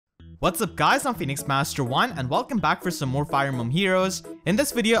What's up guys, I'm Phoenix Master 1 and welcome back for some more Fire Emblem Heroes. In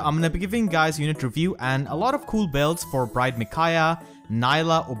this video, I'm gonna be giving you guys unit review and a lot of cool builds for Bride Micaiah,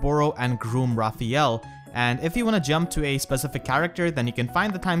 Nailah, Oboro, and Groom Rafiel. And if you want to jump to a specific character, then you can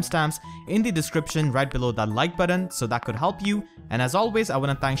find the timestamps in the description right below that like button, so that could help you. And as always, I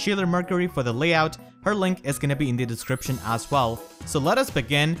want to thank ShailorMercury for the layout. Her link is going to be in the description as well. So let us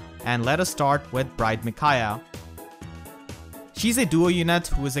begin and let us start with Bride Micaiah. She's a duo unit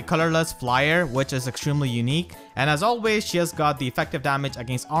who is a colorless flyer, which is extremely unique. And as always, she has got the effective damage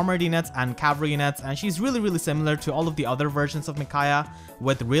against armored units and cavalry units, and she's really similar to all of the other versions of Micaiah,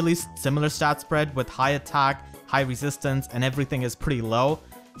 with really similar stat spread with high attack, high resistance, and everything is pretty low.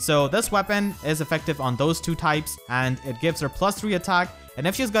 So this weapon is effective on those two types, and it gives her +3 attack, and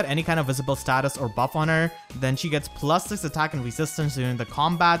if she's got any kind of visible status or buff on her, then she gets +6 attack and resistance during the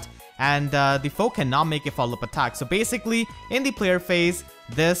combat. And the foe cannot make a follow-up attack. So basically, in the player phase,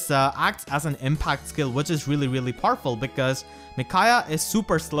 this acts as an impact skill, which is really powerful because Micaiah is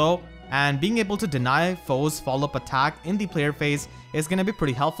super slow, and being able to deny foes follow-up attack in the player phase is going to be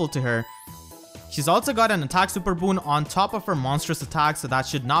pretty helpful to her. She's also got an attack super boon on top of her monstrous attack, so that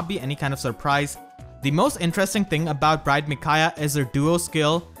should not be any kind of surprise. The most interesting thing about Bride Micaiah is her duo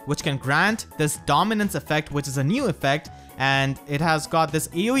skill, which can grant this dominance effect, which is a new effect, and it has got this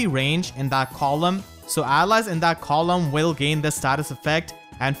AoE range in that column, so allies in that column will gain this status effect,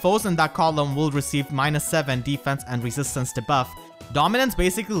 and foes in that column will receive -7 defense and resistance debuff. Dominance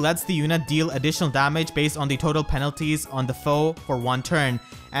basically lets the unit deal additional damage based on the total penalties on the foe for one turn,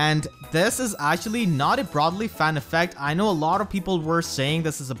 and this is actually not a broadleaf fan effect. I know a lot of people were saying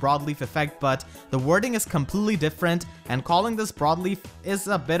this is a broadleaf effect, but the wording is completely different, and calling this broadleaf is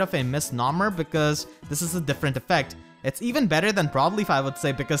a bit of a misnomer because this is a different effect. It's even better than broadleaf, I would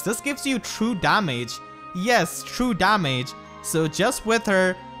say, because this gives you true damage. Yes, true damage. So just with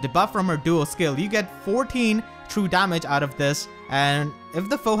her debuff from her duo skill, you get 14 true damage out of this, and if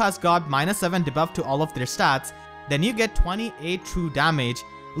the foe has got -7 debuff to all of their stats, then you get 28 true damage.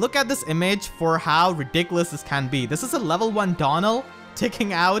 Look at this image for how ridiculous this can be. This is a level 1 Donald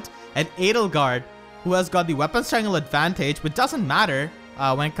taking out an Edelgard who has got the weapon strangle advantage, which doesn't matter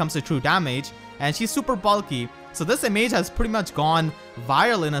when it comes to true damage, and she's super bulky. So this image has pretty much gone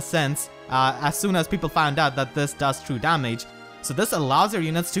viral in a sense as soon as people found out that this does true damage. So this allows your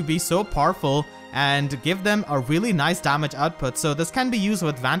units to be so powerful and give them a really nice damage output. So this can be used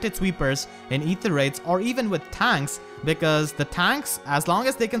with Vantage Sweepers in Ether Raids or even with tanks, because the tanks, as long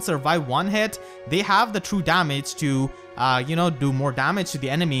as they can survive one hit, they have the true damage to do more damage to the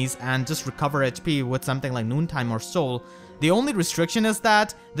enemies and just recover HP with something like Noontime or Soul. The only restriction is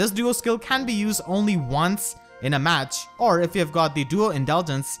that this duo skill can be used only once in a match, or if you've got the duo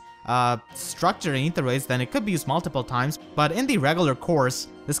indulgence structure in Ether Raids, then it could be used multiple times, but in the regular course,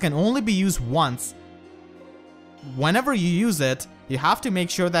 this can only be used once. Whenever you use it, you have to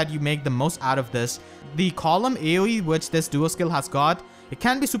make sure that you make the most out of this. The column AoE which this duo skill has got, it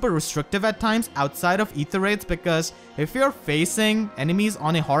can be super restrictive at times outside of Ether Raids, because if you're facing enemies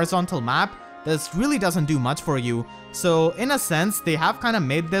on a horizontal map, this really doesn't do much for you. So in a sense, they have kind of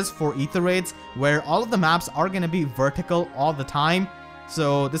made this for Ether Raids where all of the maps are going to be vertical all the time.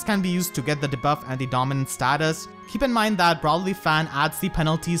 So this can be used to get the debuff and the dominant status. Keep in mind that Broadleaf Fan adds the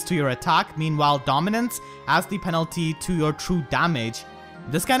penalties to your attack, meanwhile Dominance adds the penalty to your true damage.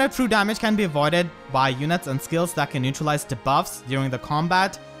 This kind of true damage can be avoided by units and skills that can neutralize debuffs during the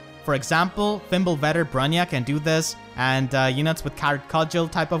combat. For example, Fimbulvetter Brunya can do this, and units with Carrot Cudgel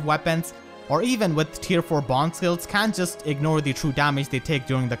type of weapons, or even with tier 4 bond skills, can just ignore the true damage they take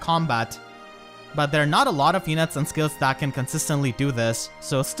during the combat. But there are not a lot of units and skills that can consistently do this,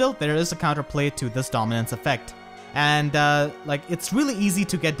 so still there is a counterplay to this dominance effect. And it's really easy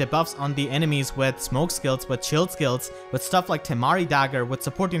to get debuffs on the enemies with smoke skills, with shield skills, with stuff like Temari Dagger, with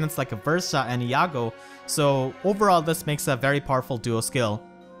support units like Aversa and Iago. So overall this makes a very powerful duo skill.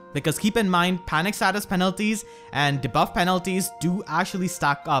 Because keep in mind, panic status penalties and debuff penalties do actually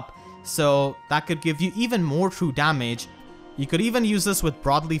stack up, so that could give you even more true damage. You could even use this with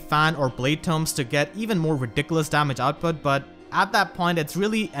Broadleaf Fan or Blade Tomes to get even more ridiculous damage output, but at that point it's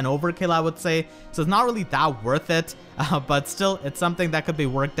really an overkill, I would say, so it's not really that worth it, but still it's something that could be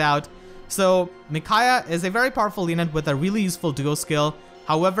worked out. So Micaiah is a very powerful unit with a really useful duo skill.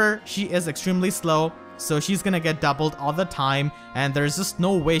 However, she is extremely slow, so she's gonna get doubled all the time, and there's just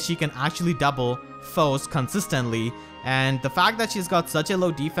no way she can actually double foes consistently. And the fact that she's got such a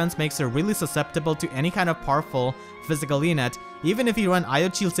low defense makes her really susceptible to any kind of powerful physical unit. Even if you run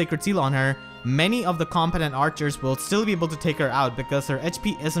Iod Shield Sacred Seal on her, many of the competent archers will still be able to take her out because her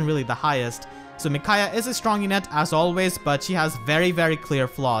HP isn't really the highest. So Micaiah is a strong unit as always, but she has very clear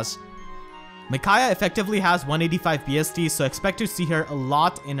flaws. Micaiah effectively has 185 BST, so expect to see her a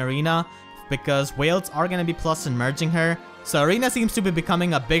lot in Arena because whales are going to be plus in merging her. So Arena seems to be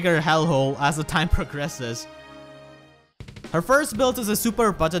becoming a bigger hellhole as the time progresses. Her first build is a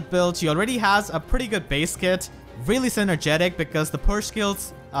super budget build. She already has a pretty good base kit, really synergetic because the push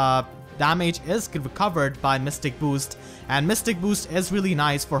skills damage is recovered by Mystic Boost, and Mystic Boost is really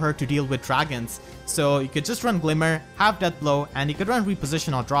nice for her to deal with dragons. So you could just run Glimmer, have Death Blow, and you could run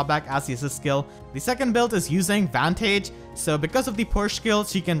Reposition or Drawback as the assist skill. The second build is using Vantage, so because of the push skill,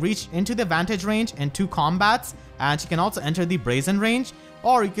 she can reach into the Vantage range in 2 combats, and she can also enter the Brazen range,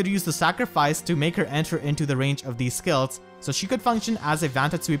 or you could use the Sacrifice to make her enter into the range of these skills. So she could function as a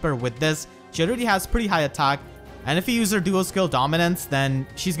Vantage Sweeper with this. She already has pretty high attack, and if you use her dual skill Dominance, then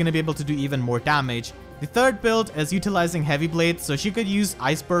she's going to be able to do even more damage. The third build is utilizing Heavy Blade, so she could use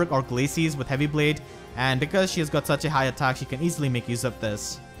Iceberg or Glacies with Heavy Blade, and because she has got such a high attack, she can easily make use of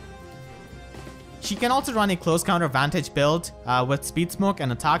this. She can also run a close counter Vantage build with Speed Smoke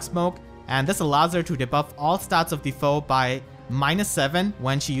and Attack Smoke, and this allows her to debuff all stats of the foe by -7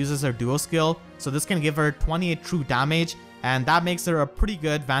 when she uses her duo skill, so this can give her 28 true damage, and that makes her a pretty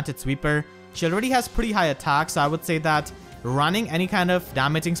good Vantage Sweeper. She already has pretty high attack, so I would say that running any kind of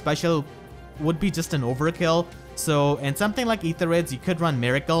damaging special would be just an overkill. So in something like Ether Raids, you could run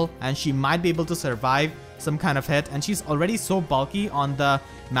Miracle, and she might be able to survive some kind of hit, and she's already so bulky on the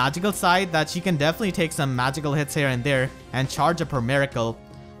magical side that she can definitely take some magical hits here and there and charge up her Miracle.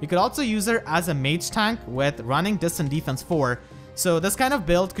 You could also use her as a mage tank with running Distant Defense 4. So this kind of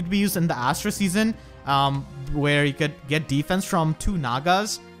build could be used in the Astra season, where you could get defense from 2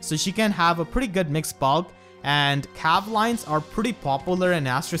 Nagas, so she can have a pretty good mixed bulk, and Cav lines are pretty popular in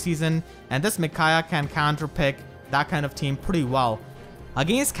Astra season, and this Micaiah can counterpick that kind of team pretty well.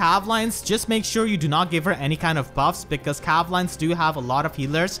 Against Cav lines, just make sure you do not give her any kind of buffs because Cav lines do have a lot of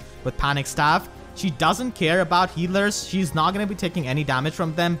healers with Panic Staff. She doesn't care about healers, she's not going to be taking any damage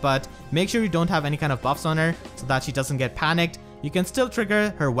from them, but make sure you don't have any kind of buffs on her so that she doesn't get panicked. You can still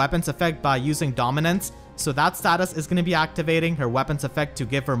trigger her weapons effect by using Dominance, so that status is going to be activating her weapons effect to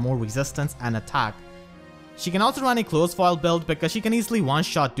give her more resistance and attack. She can also run a close foil build because she can easily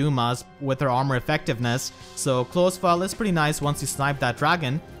one-shot Dumas with her armor effectiveness, so close foil is pretty nice once you snipe that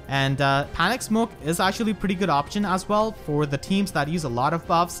dragon. And Panic Smoke is actually a pretty good option as well for the teams that use a lot of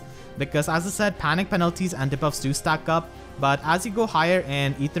buffs, because as I said, panic penalties and debuffs do stack up, but as you go higher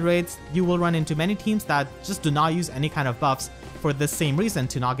in Ether Raids, you will run into many teams that just do not use any kind of buffs for the same reason,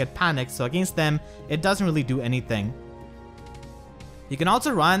 to not get panicked, so against them, it doesn't really do anything. You can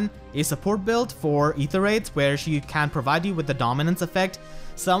also run a support build for Ether Raids where she can provide you with the dominance effect.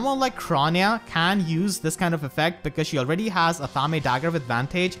 Someone like Kronia can use this kind of effect because she already has a Thame Dagger with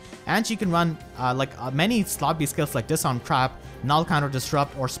Vantage, and she can run many slot-based skills like Disarm Trap, Null Counter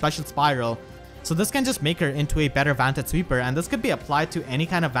Disrupt, or Special Spiral. So this can just make her into a better Vantage Sweeper, and this could be applied to any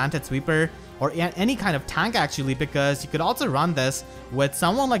kind of Vantage Sweeper or any kind of tank actually, because you could also run this with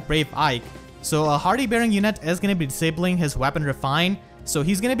someone like Brave Ike. So a Hardy Bearing unit is going to be disabling his Weapon Refine, so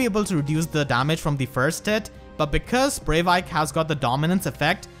he's going to be able to reduce the damage from the first hit, but because Brave Ike has got the dominance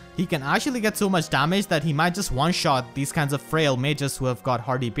effect, he can actually get so much damage that he might just one-shot these kinds of frail mages who have got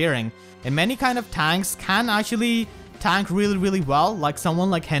Hardy Bearing. And many kind of tanks can actually tank really well, like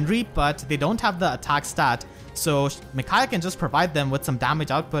someone like Henry, but they don't have the attack stat, so Micaiah can just provide them with some damage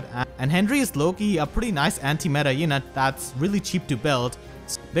output, and Henry is low-key a pretty nice anti-meta unit that's really cheap to build.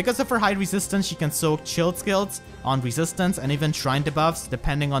 Because of her high resistance, she can soak shield skills on resistance and even shrine debuffs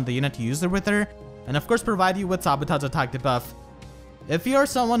depending on the unit you use her with her, and of course provide you with sabotage attack debuff. If you are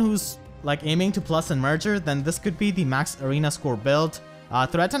someone who's like aiming to plus and merger, then this could be the max arena score build.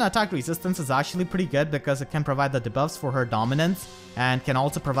 Threat and attack resistance is actually pretty good because it can provide the debuffs for her dominance and can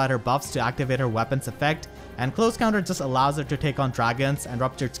also provide her buffs to activate her weapons effect, and close counter just allows her to take on dragons, and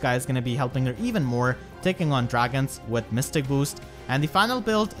Ruptured Sky is going to be helping her even more taking on dragons with Mystic Boost. And the final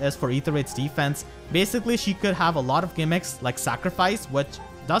build is for Ether Raid's defense. Basically she could have a lot of gimmicks like Sacrifice, which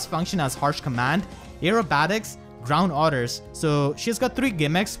does function as Harsh Command, Aerobatics, Ground Orders. So she's got 3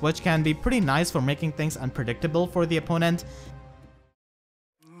 gimmicks which can be pretty nice for making things unpredictable for the opponent.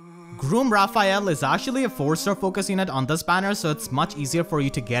 Groom Rafiel is actually a 4-star focus unit on this banner, so it's much easier for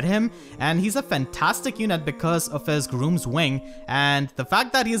you to get him, and he's a fantastic unit because of his Groom's Wing and the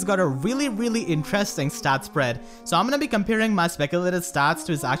fact that he's got a really interesting stat spread. So I'm going to be comparing my speculated stats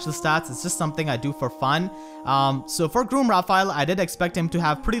to his actual stats. It's just something I do for fun. So for Groom Rafiel, I did expect him to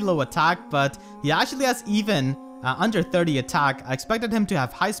have pretty low attack, but he actually has even under 30 attack. I expected him to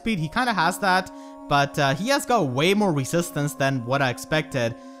have high speed, he kind of has that, but he has got way more resistance than what I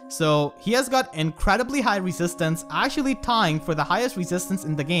expected. So he has got incredibly high resistance, actually tying for the highest resistance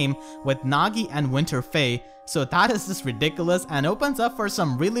in the game with Nagi and Winter Fae. So that is just ridiculous and opens up for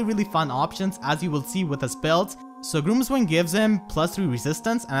some really fun options, as you will see with his builds. So Groom's Wing gives him +3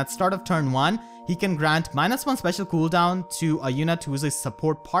 resistance, and at start of turn 1, he can grant -1 special cooldown to a unit who is a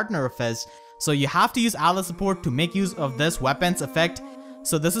support partner of his. So you have to use ally support to make use of this weapon's effect.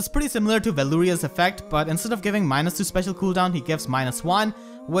 So this is pretty similar to Veluria's effect, but instead of giving -2 special cooldown, he gives -1,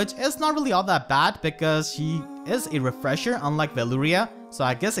 which is not really all that bad because he is a refresher unlike Veluria, so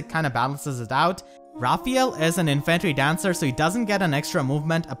I guess it kind of balances it out. Rafiel is an infantry dancer, so he doesn't get an extra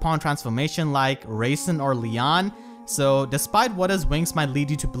movement upon transformation like Raisin or Leon. So despite what his wings might lead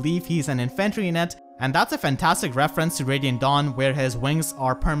you to believe, he's an infantry unit, and that's a fantastic reference to Radiant Dawn where his wings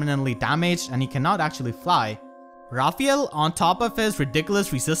are permanently damaged and he cannot actually fly. Rafiel, on top of his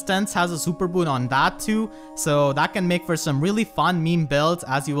ridiculous resistance, has a super boon on that too, so that can make for some really fun meme builds,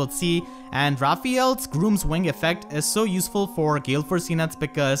 as you will see. And Rafiel's Groom's Wing effect is so useful for Gale Force units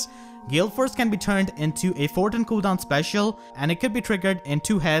because Gale Force can be turned into a 4-turn cooldown special, and it could be triggered in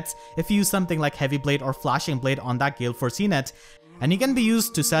 2 hits if you use something like Heavy Blade or Flashing Blade on that Gale Force unit. And he can be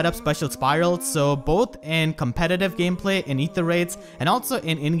used to set up special spirals, so both in competitive gameplay, in ether raids, and also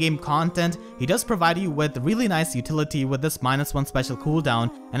in in-game content, he does provide you with really nice utility with this -1 special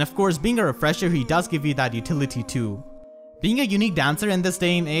cooldown, and of course being a refresher, he does give you that utility too. Being a unique dancer in this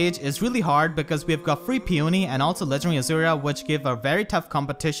day and age is really hard because we've got free Peony and also Legendary Azura, which give a very tough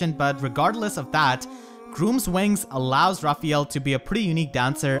competition, but regardless of that, Groom's Wings allows Rafiel to be a pretty unique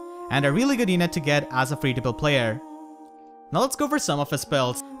dancer and a really good unit to get as a free-to-play player. Now let's go over some of his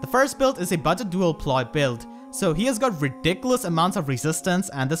builds. The first build is a budget dual ploy build. So he has got ridiculous amounts of resistance,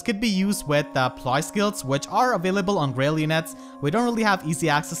 and this could be used with ploy skills, which are available on Grail units. We don't really have easy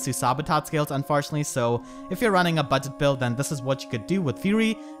access to sabotage skills, unfortunately, so if you're running a budget build, then this is what you could do with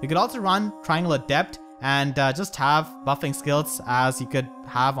Fury. You could also run Triangle Adept and just have buffing skills as you could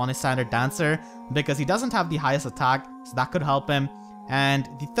have on a standard dancer, because he doesn't have the highest attack, so that could help him. And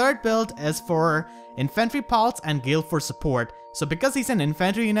the third build is for Infantry Pulse and Gale Force support. So because he's an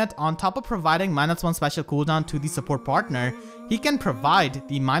infantry unit, on top of providing -1 special cooldown to the support partner, he can provide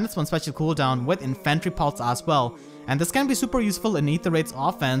the -1 special cooldown with Infantry Pulse as well. And this can be super useful in Ether Raid's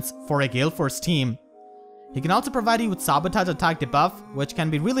offense for a Gale Force team. He can also provide you with Sabotage Attack debuff, which can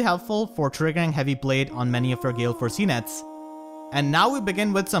be really helpful for triggering Heavy Blade on many of your Gale Force units. And now we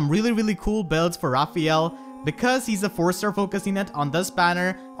begin with some really cool builds for Rafiel. Because he's a 4-star focus unit on this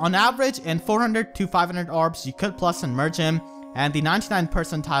banner, on average in 400 to 500 orbs you could plus and merge him, and the 99th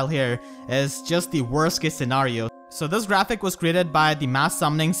percentile here is just the worst case scenario. So this graphic was created by the Mass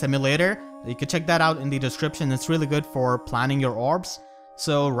Summoning Simulator. You can check that out in the description, it's really good for planning your orbs.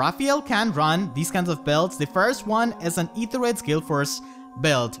 So Rafiel can run these kinds of builds. The first one is an Ether Raid's Gale Force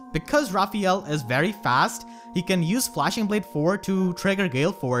build. Because Rafiel is very fast, he can use Flashing Blade 4 to trigger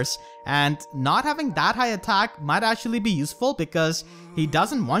Gale Force, and not having that high attack might actually be useful because he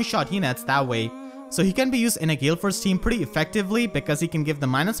doesn't one-shot units that way. So he can be used in a Gale Force team pretty effectively because he can give the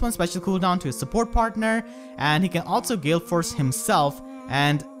 -1 special cooldown to his support partner, and he can also Gale Force himself.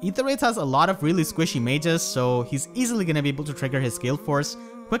 And Ether Raids has a lot of really squishy mages, so he's easily going to be able to trigger his Gale Force.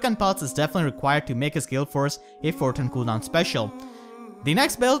 Quick and Pulse is definitely required to make his Gale Force a 4-turn cooldown special. The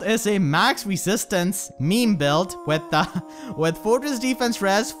next build is a max resistance meme build with Fortress Defense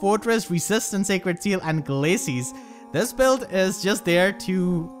Res, Fortress Resistance Sacred Seal, and Glacies. This build is just there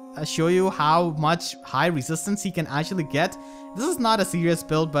to show you how much high resistance he can actually get. This is not a serious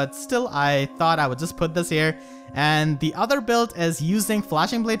build, but still I thought I would just put this here. And the other build is using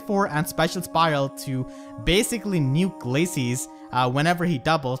Flashing Blade 4 and Special Spiral to basically nuke Glacies whenever he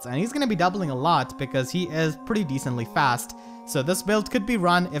doubles, and he's going to be doubling a lot because he is pretty decently fast. So this build could be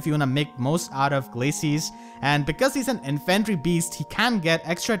run if you want to make most out of Glacies, and because he's an infantry beast, he can get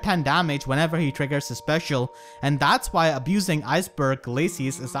extra 10 damage whenever he triggers his special, and that's why abusing Iceberg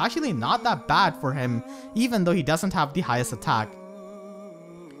Glacies is actually not that bad for him, even though he doesn't have the highest attack.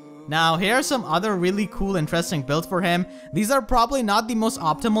 Now here are some other really cool interesting builds for him. These are probably not the most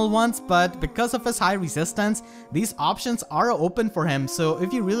optimal ones, but because of his high resistance, these options are open for him, so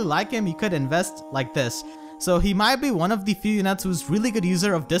if you really like him, you could invest like this. So he might be one of the few units who's really good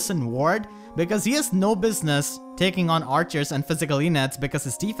user of Distant Ward, because he has no business taking on archers and physical units because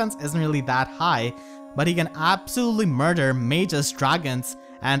his defense isn't really that high, but he can absolutely murder mages, dragons,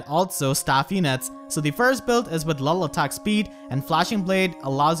 and also staff units. So the first build is with lull attack speed, and Flashing Blade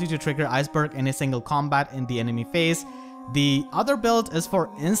allows you to trigger Iceberg in a single combat in the enemy phase. The other build is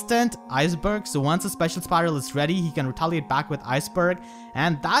for instant Iceberg, so once a special spiral is ready, he can retaliate back with Iceberg,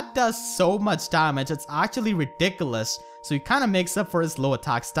 and that does so much damage, it's actually ridiculous. so he kind of makes up for his low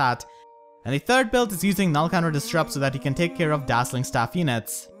attack stat. And the third build is using Null Counter Disrupt so that he can take care of Dazzling Staff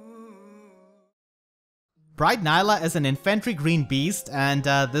units. Bride Nailah is an infantry green beast, and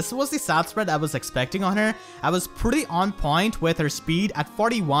this was the stat spread I was expecting on her. I was pretty on point with her speed at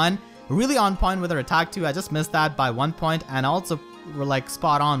 41, really on point with her attack too. I just missed that by 1 point, and also were like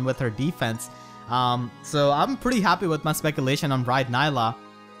spot on with her defense. So I'm pretty happy with my speculation on Bride Nailah.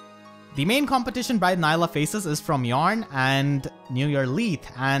 The main competition Bride Nailah faces is from Yarn and New Year Leith,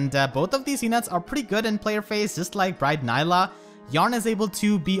 and both of these units are pretty good in player phase, just like Bride Nailah. Yarn is able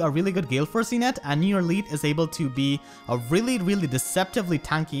to be a really good Gale Force unit, and New Year Leith is able to be a really deceptively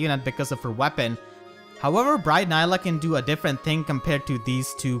tanky unit because of her weapon. However, Bride Nailah can do a different thing compared to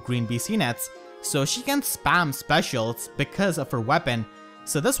these two Green Beast units. So she can spam specials because of her weapon.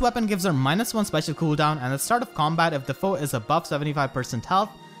 So this weapon gives her -1 special cooldown, and at the start of combat, if the foe is above 75% health,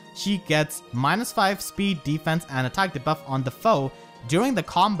 she gets -5 speed, defense, and attack debuff on the foe during the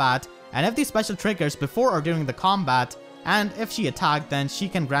combat, and if the special triggers before or during the combat, and if she attacked, then she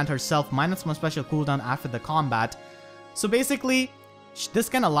can grant herself -1 special cooldown after the combat. So basically, this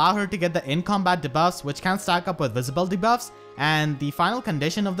can allow her to get the in-combat debuffs, which can stack up with visible debuffs, and the final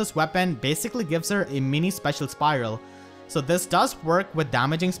condition of this weapon basically gives her a mini special spiral. So this does work with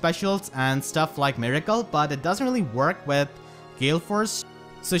damaging specials and stuff like Miracle, but it doesn't really work with Gale Force.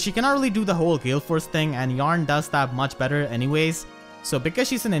 So she cannot really do the whole Gale Force thing, and Yarn does that much better anyways. So because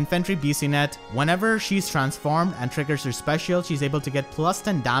she's an infantry beast unit, whenever she's transformed and triggers her special, she's able to get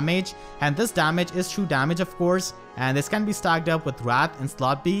 +10 damage, and this damage is true damage of course, and this can be stacked up with Wrath and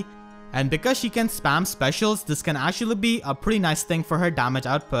Slot B. And because she can spam specials, this can actually be a pretty nice thing for her damage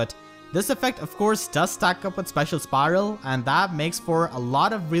output. This effect of course does stack up with Special Spiral, and that makes for a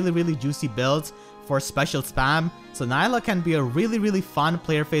lot of really juicy builds for special spam. So Nailah can be a really fun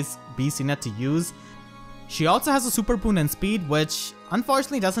player phase beast unit to use. She also has a super boon in speed, which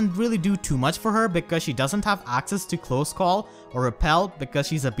unfortunately doesn't really do too much for her because she doesn't have access to close call or repel because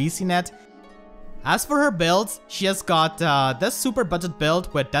she's a beast unit. As for her builds, she has got this super budget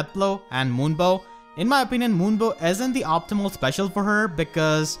build with Deathblow and Moonbow. In my opinion, Moonbow isn't the optimal special for her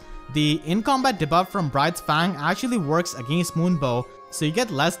because the in-combat debuff from Bride's Fang actually works against Moonbow, so you get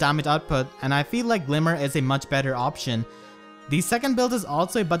less damage output, and I feel like Glimmer is a much better option. The second build is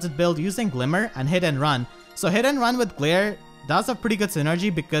also a budget build using Glimmer and Hit and Run. So Hit and Run with Glare does have pretty good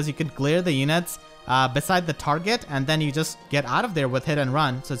synergy because you can glare the units beside the target, and then you just get out of there with Hit and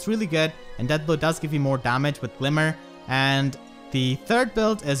Run. So it's really good, and Deathblow does give you more damage with Glimmer. And the third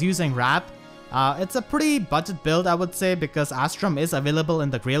build is using Wrath. It's a pretty budget build I would say because Astrum is available in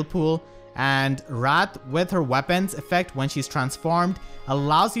the Grail pool, and Wrath with her weapons effect when she's transformed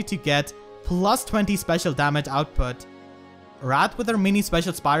allows you to get +20 special damage output. Wrath with her mini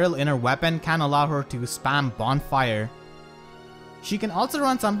special spiral in her weapon can allow her to spam Bonfire. She can also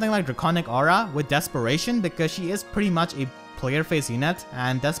run something like Draconic Aura with Desperation because she is pretty much a player phase unit,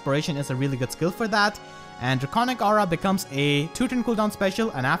 and Desperation is a really good skill for that. And Draconic Aura becomes a 2-turn cooldown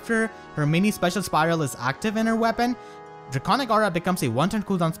special, and after her mini special spiral is active in her weapon, Draconic Aura becomes a 1-turn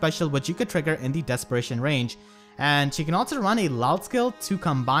cooldown special which you could trigger in the Desperation range. And she can also run a Loud skill to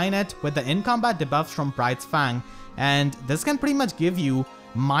combine it with the in-combat debuffs from Bride's Fang, and this can pretty much give you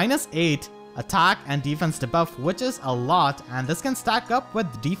 -8 attack and defense debuff, which is a lot, and this can stack up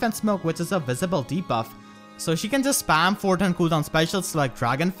with Defense Smoke, which is a visible debuff. So she can just spam 4-turn cooldown specials like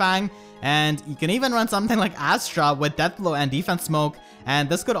Dragon Fang, and you can even run something like Astra with Deathblow and Defense Smoke, and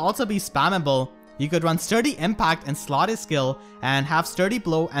this could also be spammable. You could run Sturdy Impact and Slotty skill, and have Sturdy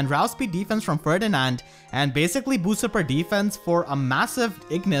Blow and Rouse Speed defense from Ferdinand, and basically boost up her defense for a massive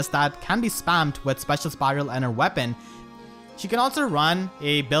Ignis that can be spammed with Special Spiral and her weapon. She can also run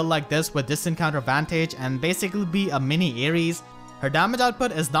a build like this with Distant Counter Advantage and basically be a mini Ares. Her damage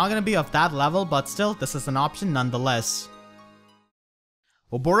output is not going to be of that level, but still this is an option nonetheless.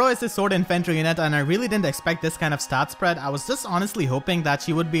 Oboro is a sword infantry unit, and I really didn't expect this kind of stat spread. I was just honestly hoping that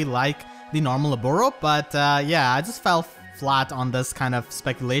she would be like the normal Oboro, but yeah, I just fell flat on this kind of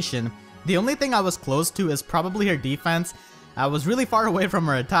speculation. The only thing I was close to is probably her defense. I was really far away from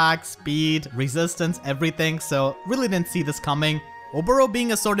her attack, speed, resistance, everything, so really didn't see this coming. Oboro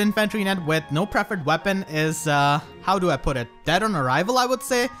being a sword infantry unit with no preferred weapon is, how do I put it, dead on arrival I would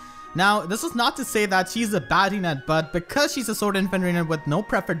say. Now, this is not to say that she's a bad unit, but because she's a sword infantry unit with no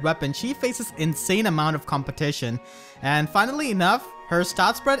preferred weapon, she faces insane amount of competition. And funnily enough, her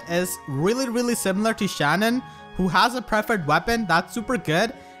stat spread is really similar to Shannon, who has a preferred weapon that's super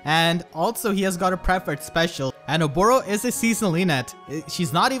good, and also he has got a preferred special. And Oboro is a seasonal unit.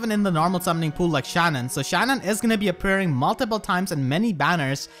 She's not even in the normal summoning pool like Shannon, so Shannon is going to be appearing multiple times in many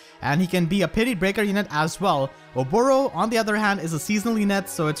banners, and he can be a pity breaker unit as well. Oboro, on the other hand, is a seasonal unit,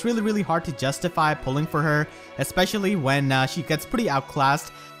 so it's really hard to justify pulling for her, especially when she gets pretty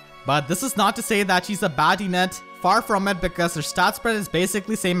outclassed. But this is not to say that she's a bad unit. Far from it, because her stat spread is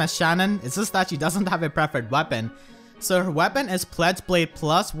basically same as Shannon. It's just that she doesn't have a preferred weapon. So her weapon is Pledge Blade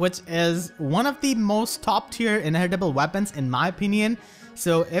Plus, which is one of the most top tier inheritable weapons in my opinion.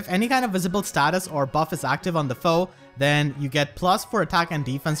 So if any kind of visible status or buff is active on the foe, then you get plus for attack and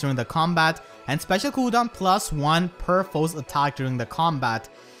defense during the combat, and special cooldown +1 per foe's attack during the combat.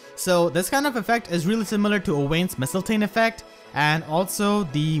 So this kind of effect is really similar to Owain's Mistletoe effect, and also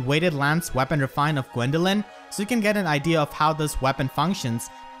the Weighted Lance Weapon Refine of Gwendolyn, so you can get an idea of how this weapon functions.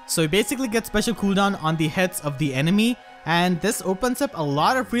 So you basically get special cooldown on the hits of the enemy, and this opens up a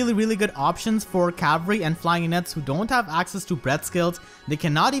lot of really good options for cavalry and flying units who don't have access to breath skills. They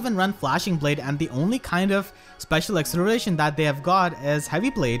cannot even run Flashing Blade, and the only kind of special acceleration that they have got is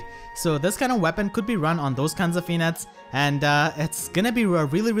Heavy Blade. So this kind of weapon could be run on those kinds of units, and it's gonna be a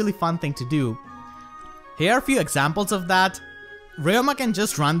really fun thing to do. Here are a few examples of that. Ryoma can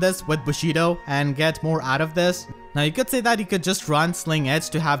just run this with Bushido and get more out of this. Now you could say that he could just run Sling Edge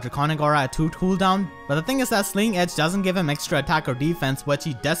to have Draconic Aura at 2 cooldown, but the thing is that Sling Edge doesn't give him extra attack or defense, which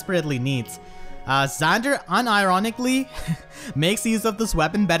he desperately needs. Xander unironically makes use of this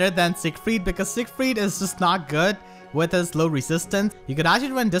weapon better than Siegfried, because Siegfried is just not good with his low resistance. You could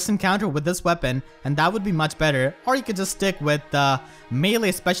actually run Distant Counter with this weapon, and that would be much better, or you could just stick with the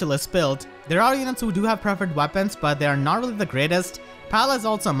melee specialist build. There are units who do have preferred weapons, but they are not really the greatest. Pala is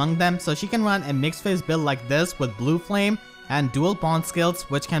also among them, so she can run a mixed phase build like this with Blue Flame and dual bond skills,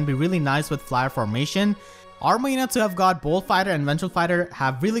 which can be really nice with flyer formation. Armor units who have got Bolt Fighter and Vengeful Fighter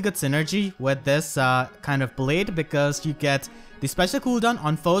have really good synergy with this kind of blade, because you get the special cooldown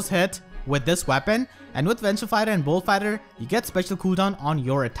on foes hit with this weapon, and with Vengeful Fighter and Bolt Fighter you get special cooldown on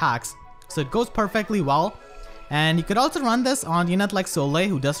your attacks, so it goes perfectly well. And you could also run this on a unit like Soleil,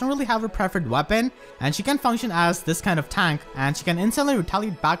 who doesn't really have a preferred weapon, and she can function as this kind of tank, and she can instantly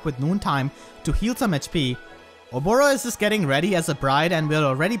retaliate back with Noontime to heal some HP. Oboro is just getting ready as a bride, and we're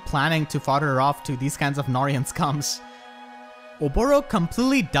already planning to fodder her off to these kinds of Norian scums. Oboro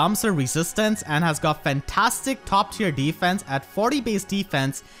completely dumps her resistance and has got fantastic top tier defense at 40 base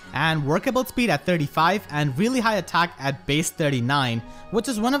defense and workable speed at 35 and really high attack at base 39, which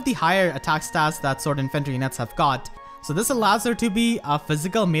is one of the higher attack stats that sword infantry units have got. So this allows her to be a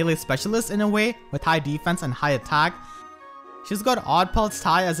physical melee specialist in a way, with high defense and high attack. She's got Odd Pulse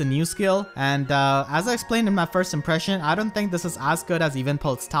Tie as a new skill, and as I explained in my first impression, I don't think this is as good as Even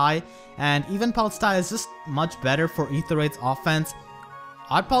Pulse Tie, and Even Pulse Tie is just much better for Ether Raid's offense.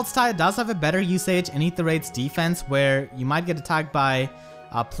 Odd Pulse Tie does have a better usage in Ether Raid's defense, where you might get attacked by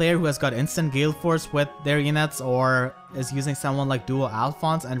a player who has got instant Gale Force with their units, or is using someone like Duo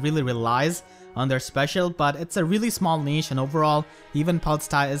Alphonse and really relies on their special, but it's a really small niche, and overall, Even Pulse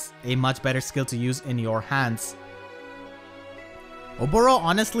Tie is a much better skill to use in your hands. Oboro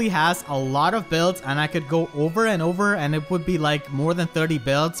honestly has a lot of builds, and I could go over and over, and it would be like more than 30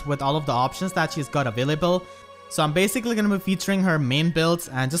 builds with all of the options that she's got available. So I'm basically going to be featuring her main builds,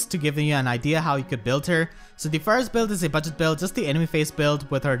 and just to give you an idea how you could build her. So the first build is a budget build, just the enemy phase build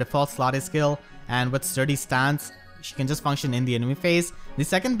with her default slotted skill and with sturdy stance. She can just function in the enemy phase. The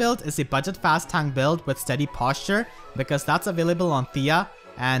second build is a budget fast tank build with steady posture, because that's available on Thea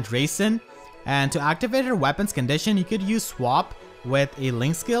and Raisin. And to activate her weapons condition, you could use Swap with a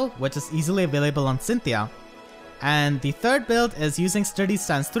Link skill, which is easily available on Cynthia. And the third build is using Sturdy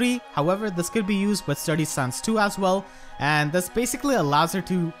Stance 3, however this could be used with Sturdy Stance 2 as well, and this basically allows her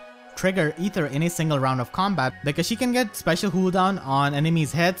to trigger Ether in a single round of combat, because she can get special cooldown on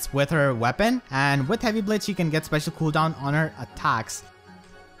enemies' hits with her weapon, and with Heavy Blade she can get special cooldown on her attacks.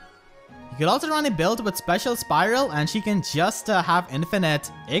 You could also run a build with Special Spiral, and she can just have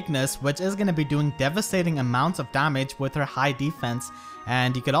Infinite Ignis, which is going to be doing devastating amounts of damage with her high defense.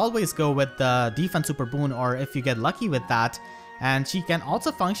 And you could always go with the Defense Super Boon, or if you get lucky with that. And she can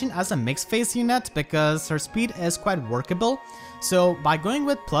also function as a mixed phase unit, because her speed is quite workable. So by going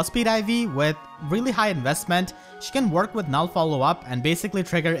with plus speed IV with really high investment, she can work with Null Follow Up and basically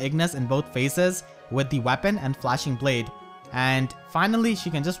trigger Ignis in both phases with the weapon and Flashing Blade. And finally, she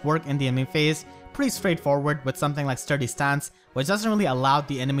can just work in the enemy phase pretty straightforward with something like Sturdy Stance, which doesn't really allow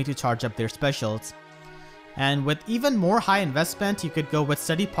the enemy to charge up their specials. And with even more high investment, you could go with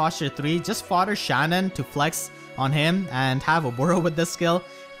Steady Posture 3, just fodder Shannon to flex on him and have Oboro with this skill.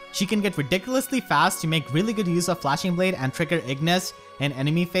 She can get ridiculously fast to make really good use of Flashing Blade and trigger Ignis in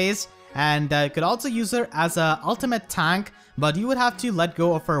enemy phase. And you could also use her as a ultimate tank, but you would have to let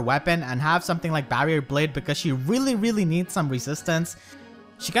go of her weapon and have something like Barrier Blade because she really needs some resistance.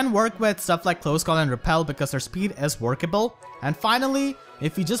 She can work with stuff like Close Call and Repel because her speed is workable. And finally,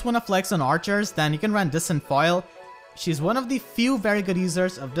 if you just want to flex on archers, then you can run Distant Foil. She's one of the few very good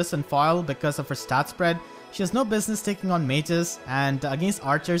users of Distant Foil because of her stat spread. She has no business taking on mages, and against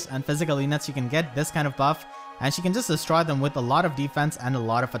archers and physical units you can get this kind of buff, and she can just destroy them with a lot of defense and a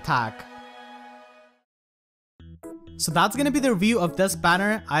lot of attack. So that's gonna be the review of this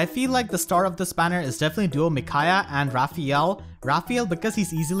banner. I feel like the star of this banner is definitely duo Micaiah and Rafiel. Rafiel, because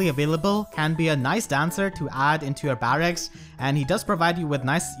he's easily available, can be a nice dancer to add into your barracks, and he does provide you with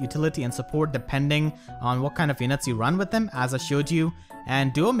nice utility and support depending on what kind of units you run with him, as I showed you.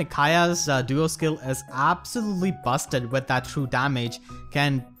 And duo Micaiah's duo skill is absolutely busted with that true damage.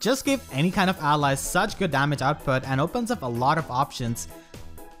 Can just give any kind of ally such good damage output and opens up a lot of options.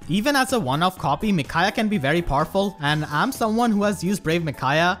 Even as a one-off copy, Micaiah can be very powerful, and I'm someone who has used Brave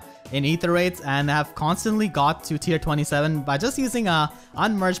Micaiah in Ether raids and have constantly got to tier 27 by just using a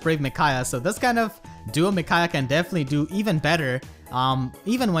unmerged Brave Micaiah. So this kind of duo Micaiah can definitely do even better,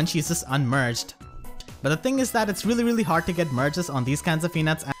 even when she's just unmerged. But the thing is that it's really hard to get merges on these kinds of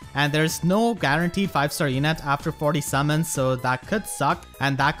units, and there's no guaranteed 5-star unit after 40 summons, so that could suck,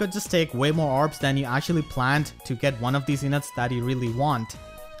 and that could just take way more orbs than you actually planned to get one of these units that you really want.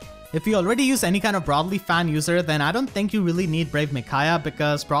 If you already use any kind of Broadly Fan user, then I don't think you really need Brave Micaiah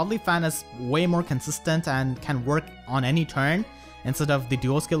because Broadly Fan is way more consistent and can work on any turn instead of the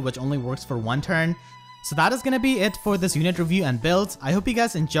duo skill which only works for one turn. So that is gonna be it for this unit review and builds. I hope you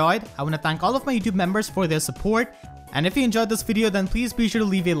guys enjoyed. I want to thank all of my YouTube members for their support. And if you enjoyed this video, then please be sure to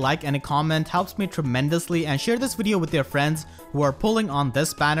leave a like and a comment, helps me tremendously, and share this video with your friends who are pulling on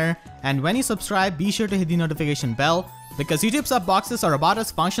this banner. And when you subscribe, be sure to hit the notification bell, because YouTube sub boxes are about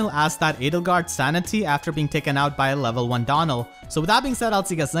as functional as that Edelgard Sanity after being taken out by a level 1 Donald. So with that being said, I'll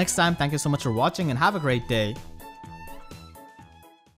see you guys next time. Thank you so much for watching and have a great day.